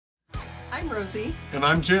I'm Rosie. And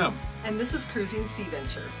I'm Jim. And this is Cruising Sea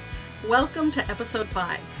Venture. Welcome to episode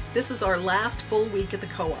 5. This is our last full week at the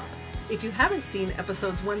co-op. If you haven't seen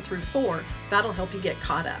episodes 1 through 4, that'll help you get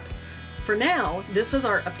caught up. For now, this is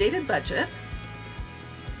our updated budget.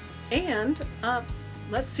 And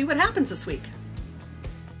let's see what happens this week.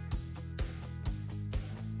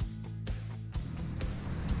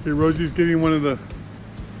 Okay, Rosie's getting one of the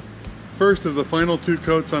first of the final 2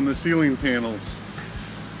 coats on the ceiling panels.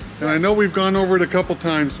 And I know we've gone over it a couple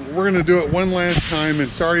times. We're going to do it one last time,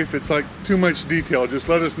 and sorry if it's like too much detail. Just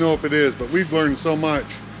let us know if it is, but we've learned so much.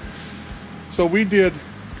 So we did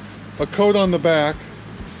a coat on the back,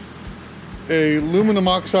 a aluminum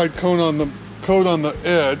oxide coat on the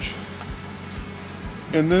edge,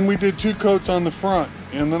 and then we did 2 coats on the front.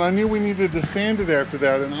 And then I knew we needed to sand it after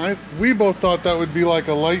that, and we both thought that would be like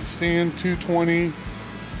a light sand 220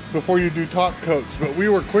 before you do top coats, but we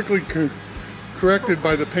were quickly corrected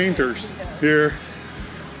by the painters here,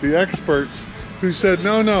 the experts, who said,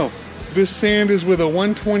 no, this sand is with a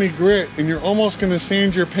 120 grit and you're almost going to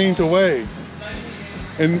sand your paint away.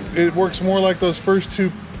 And it works more like those first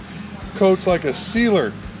 2 coats like a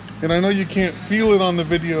sealer. And I know you can't feel it on the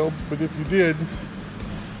video, but if you did,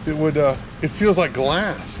 it would, it feels like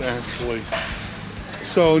glass actually.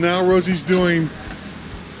 So now Rosie's doing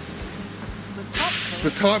the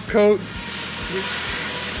top coat.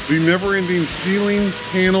 The never-ending ceiling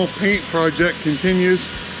panel paint project continues.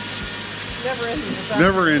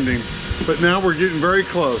 Never ending. But now we're getting very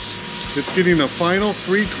close. It's getting a final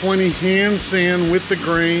 320 hand sand with the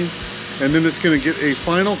grain, and then it's going to get a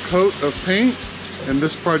final coat of paint, and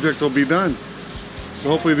this project will be done. So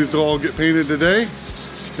hopefully these will all get painted today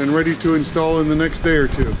and ready to install in the next day or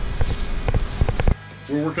 2.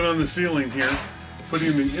 We're working on the ceiling here,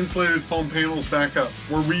 putting the insulated foam panels back up.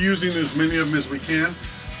 We're reusing as many of them as we can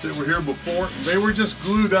that were here before. They were just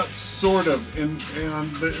glued up, sort of, and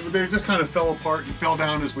they just kind of fell apart and fell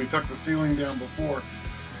down as we took the ceiling down before.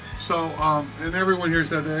 So, and everyone here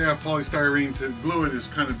said they have polystyrene to glue it is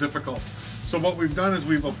kind of difficult. So what we've done is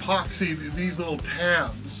we've epoxied these little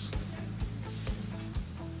tabs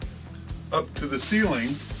up to the ceiling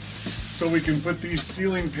so we can put these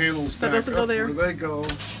ceiling panels back up where they go.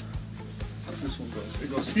 This one goes, it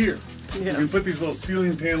goes here. Yes. You can put these little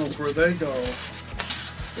ceiling panels where they go.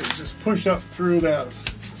 They just push up through those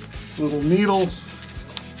little needles.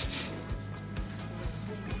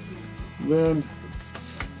 Then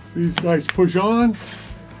these guys push on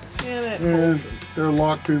and they're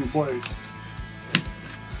locked in place.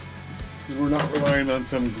 And we're not relying on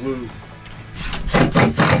some glue.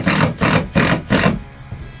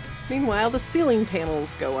 Meanwhile, the ceiling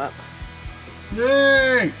panels go up.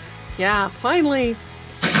 Yay! Yeah, finally,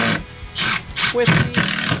 with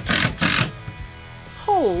the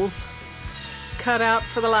holes cut out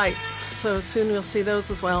for the lights, so soon we'll see those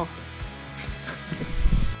as well.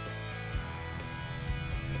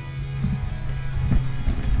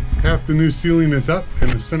 Half the new ceiling is up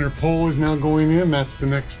and the center pole is now going in. That's the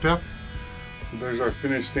next step. There's our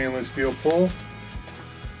finished stainless steel pole.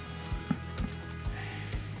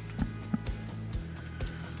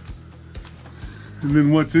 And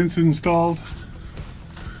then once it's installed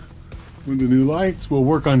with the new lights, we'll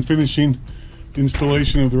work on finishing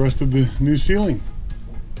installation of the rest of the new ceiling.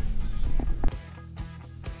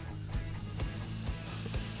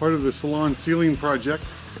 Part of the salon ceiling project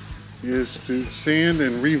is to sand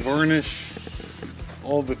and re-varnish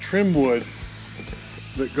all the trim wood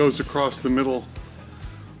that goes across the middle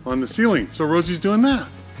on the ceiling. So Rosie's doing that.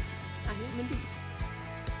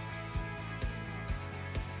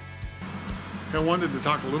 I wanted to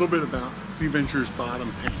talk a little bit about Sea Venture's bottom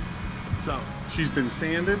paint. So she's been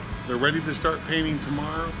sanded. They're ready to start painting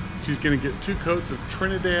tomorrow. She's going to get 2 coats of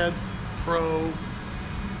Trinidad Pro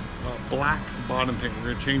black bottom paint. We're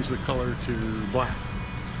going to change the color to black.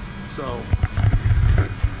 So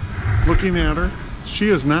looking at her, she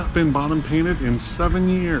has not been bottom painted in 7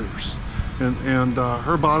 years. And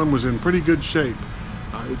her bottom was in pretty good shape.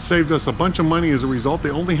 It saved us a bunch of money as a result.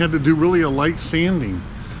 They only had to do really a light sanding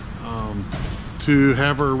to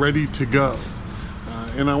have her ready to go.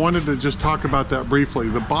 And I wanted to just talk about that briefly.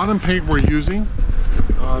 The bottom paint we're using,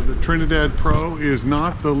 the Trinidad Pro, is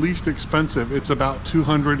not the least expensive. It's about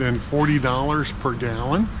 $240 per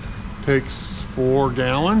gallon. Takes 4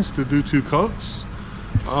 gallons to do 2 coats.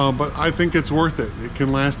 But I think it's worth it. It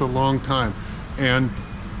can last a long time. And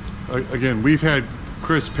again, we've had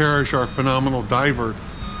Chris Parrish, our phenomenal diver,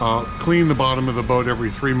 clean the bottom of the boat every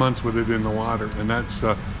 3 months with it in the water. And that's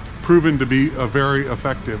proven to be very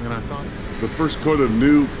effective. And I thought the first coat of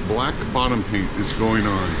new black bottom paint is going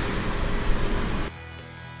on.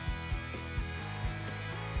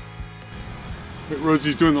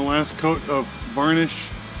 Rosie's doing the last coat of varnish,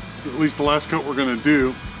 at least the last coat we're going to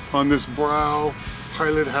do on this brow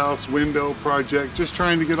pilot house window project. Just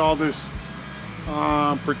trying to get all this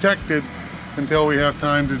protected until we have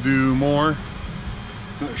time to do more.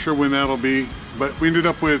 Not sure when that'll be, but we ended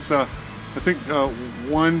up with I think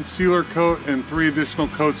 1 sealer coat and 3 additional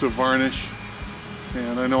coats of varnish.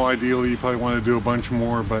 And I know ideally you probably want to do a bunch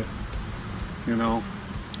more, but you know,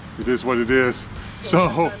 it is what it is.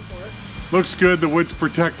 So looks good, the wood's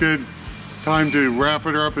protected. Time to wrap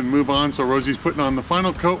it up and move on. So Rosie's putting on the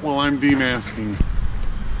final coat while I'm demasking.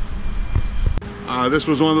 This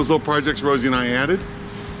was one of those little projects Rosie and I added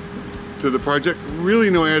to the project. Really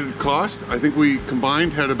no added cost. I think we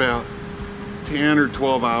combined had about 10 or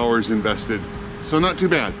 12 hours invested. So not too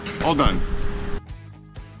bad, all done.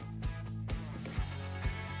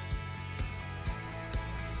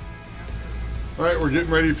 All right, we're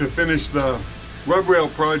getting ready to finish the rub rail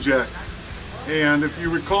project. And if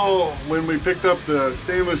you recall, when we picked up the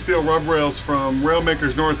stainless steel rub rails from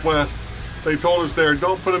Railmakers Northwest, they told us there,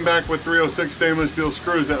 don't put them back with 306 stainless steel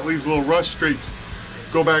screws. That leaves little rust streaks.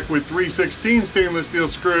 Go back with 316 stainless steel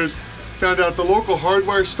screws. Found out the local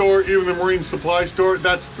hardware store, even the marine supply store,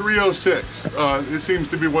 that's 306. It seems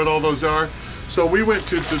to be what all those are. So we went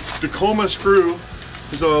to the Tacoma Screw.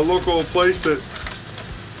 It's a local place that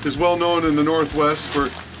is well known in the Northwest for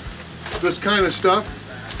this kind of stuff.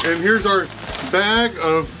 And here's our bag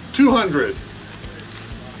of 200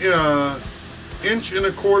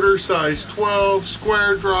 1.25" size 12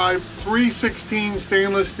 square drive 316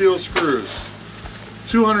 stainless steel screws.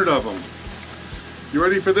 200 of them. You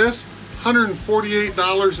ready for this?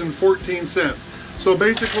 $148.14. So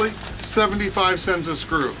basically 75 cents a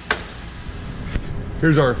screw.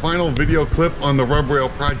 Here's our final video clip on the rub rail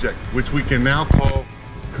project, which we can now call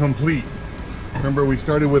complete. Remember, we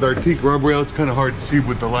started with our teak rub rail. It's kind of hard to see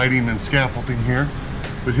with the lighting and scaffolding here,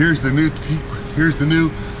 but here's the new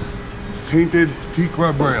tainted teak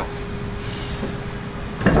rub rail.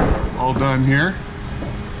 All done here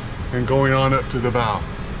and going on up to the bow.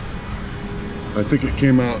 I think it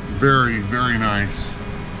came out very, very nice.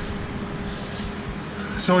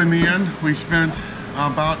 So in the end, we spent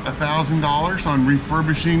about $1,000 on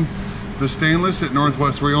refurbishing the stainless at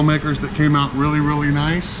Northwest Railmakers. That came out really, really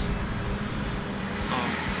nice.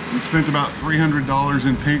 We spent about $300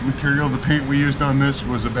 in paint material. The paint we used on this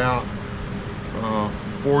was about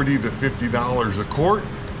 $40 to $50 a quart.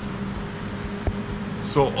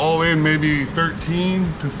 So all in, maybe $1,300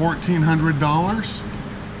 to $1,400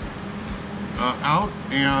 out.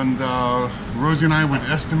 And Rosie and I would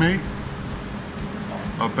estimate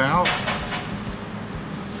about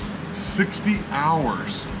 60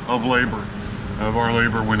 hours of labor, our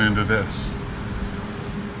labor went into this.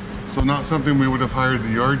 So not something we would have hired the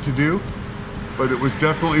yard to do, but it was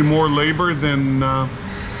definitely more labor than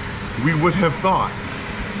we would have thought.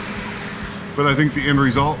 But I think the end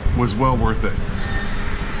result was well worth it.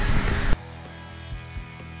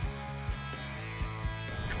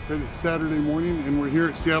 It's Saturday morning and we're here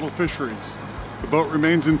at Seattle Fisheries. The boat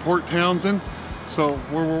remains in Port Townsend. So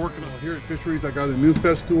where we're working on here at Fisheries, I got a new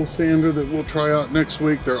Festool sander that we'll try out next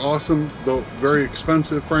week. They're awesome, though very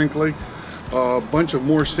expensive, frankly. A bunch of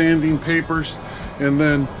more sanding papers, and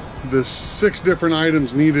then the 6 different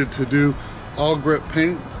items needed to do all grip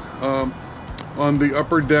paint on the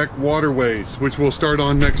upper deck waterways, which we'll start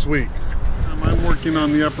on next week. I'm working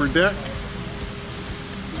on the upper deck,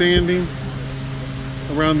 sanding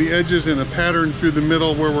around the edges and a pattern through the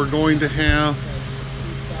middle where we're going to have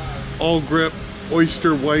all grip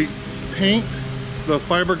oyster white paint. The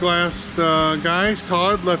fiberglass guys,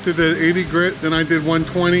 Todd left it at 80 grit, then I did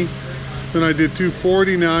 120. Then I did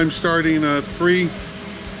 240, now I'm starting a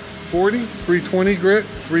 340, 320 grit,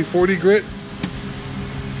 340 grit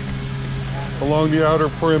along the outer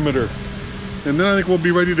perimeter. And then I think we'll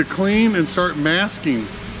be ready to clean and start masking.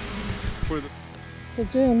 So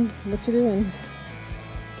Jim, what you doing?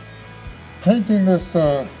 Painting this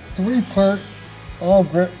 3-part all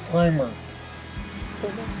grit primer.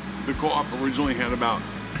 The co-op originally had about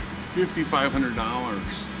 $5,500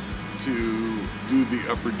 to do the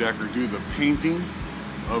upper deck or do the painting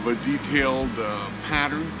of a detailed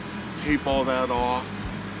pattern, tape all that off,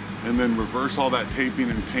 and then reverse all that taping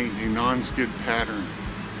and paint a non-skid pattern.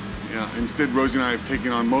 Yeah, instead, Rosie and I have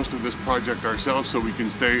taken on most of this project ourselves so we can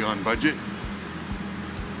stay on budget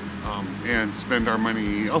and spend our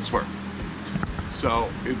money elsewhere. So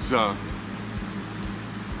it's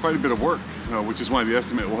quite a bit of work, which is why the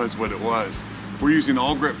estimate was what it was. We're using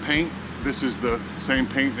all grip paint. This is the same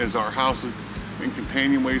paint as our house and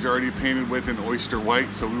companionways are already painted with in oyster white,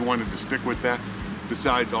 so we wanted to stick with that.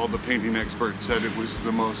 Besides, all the painting experts said it was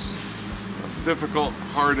the most difficult,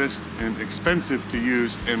 hardest, and expensive to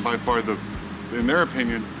use, and by far in their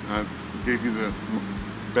opinion, gave you the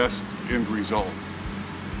best end result.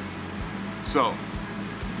 So,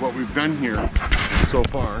 what we've done here so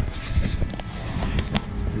far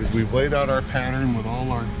is we've laid out our pattern with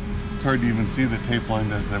all our, it's hard to even see the tape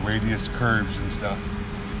line as the radius curves and stuff,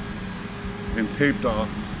 and taped off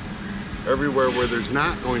everywhere where there's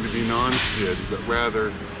not going to be non-skid, but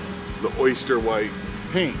rather the oyster white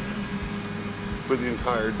paint for the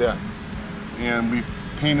entire deck. And we've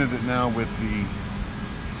painted it now with the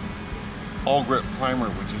all grip primer,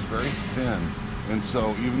 which is very thin. And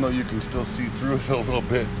so even though you can still see through it a little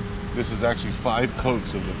bit, this is actually 5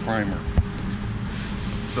 coats of the primer.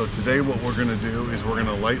 So today what we're gonna do is we're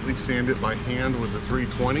gonna lightly sand it by hand with the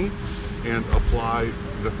 320 and apply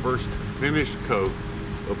the first finish coat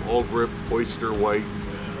of all grip oyster white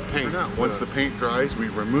paint. Once the paint dries, we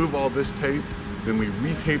remove all this tape, then we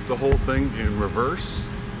retape the whole thing in reverse,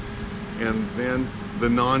 and then the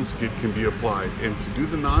non-skid can be applied. And to do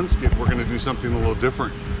the non-skid, we're gonna do something a little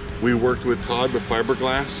different. We worked with Todd, the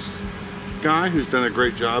fiberglass guy, who's done a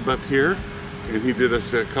great job up here, and he did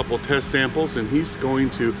us a couple test samples, and he's going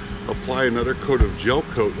to apply another coat of gel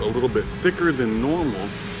coat a little bit thicker than normal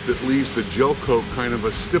that leaves the gel coat kind of a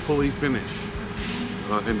stipply finish.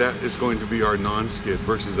 And that is going to be our non-skid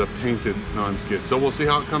versus a painted non-skid. So we'll see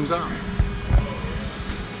how it comes out.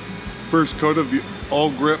 First coat of the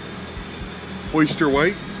all grip oyster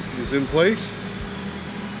white is in place.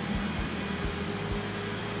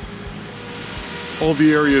 All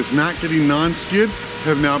the areas not getting non-skid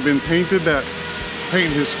have now been painted. That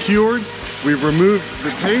paint has cured. We've removed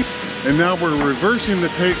the tape, and now we're reversing the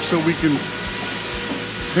tape so we can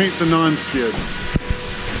paint the non-skid.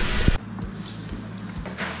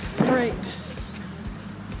 All right,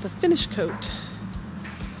 the finish coat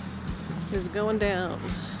is going down.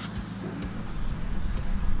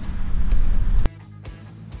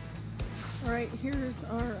 All right, here's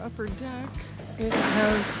our upper deck. It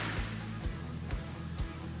has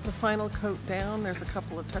the final coat down. There's a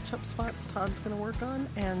couple of touch-up spots Todd's going to work on,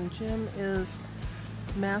 and Jim is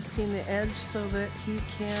masking the edge so that he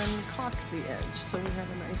can caulk the edge, so we have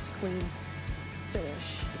a nice clean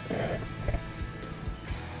finish.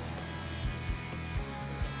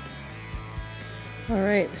 All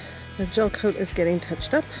right, the gel coat is getting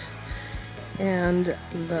touched up and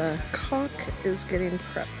the caulk is getting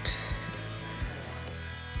prepped.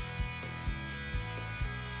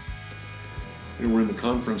 And we're in the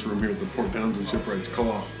conference room here at the Port Townsend Shipwrights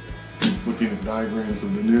Co-op, looking at diagrams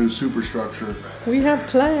of the new superstructure. We have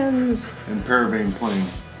plans. And paravane plane.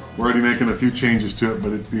 We're already making a few changes to it,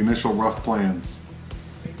 but it's the initial rough plans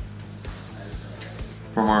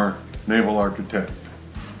from our naval architect.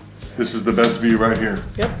 This is the best view right here.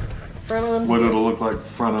 Yep, front on. What it'll look like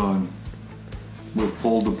front on, with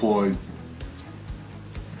pole deployed.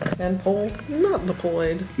 And pole not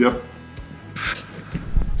deployed. Yep.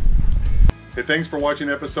 Hey, thanks for watching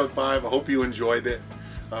episode 5. I hope you enjoyed it.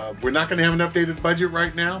 We're not going to have an updated budget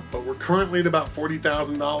right now, but we're currently at about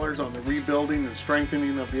 $40,000 on the rebuilding and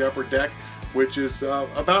strengthening of the upper deck, which is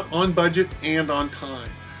about on budget and on time.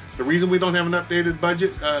 The reason we don't have an updated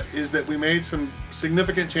budget is that we made some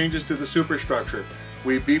significant changes to the superstructure.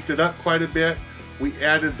 We beefed it up quite a bit. We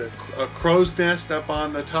added a crow's nest up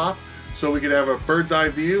on the top so we could have a bird's eye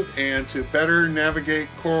view and to better navigate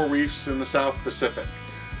coral reefs in the South Pacific.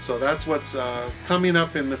 So that's what's coming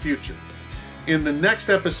up in the future. In the next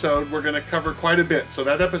episode, we're going to cover quite a bit. So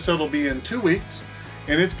that episode will be in 2 weeks,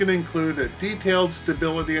 and it's going to include a detailed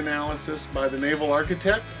stability analysis by the naval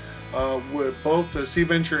architect with both the Sea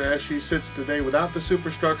Venture as she sits today without the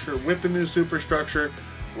superstructure, with the new superstructure,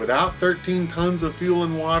 without 13 tons of fuel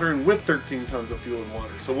and water, and with 13 tons of fuel and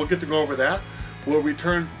water. So we'll get to go over that. We'll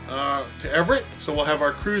return to Everett, so we'll have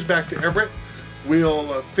our cruise back to Everett.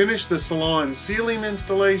 We'll finish the salon ceiling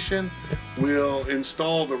installation. We'll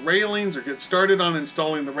install the railings or get started on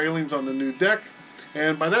installing the railings on the new deck.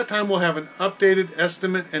 And by that time, we'll have an updated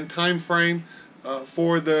estimate and time frame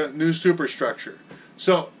for the new superstructure.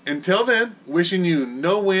 So until then, wishing you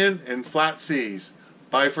no wind and flat seas.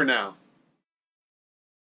 Bye for now.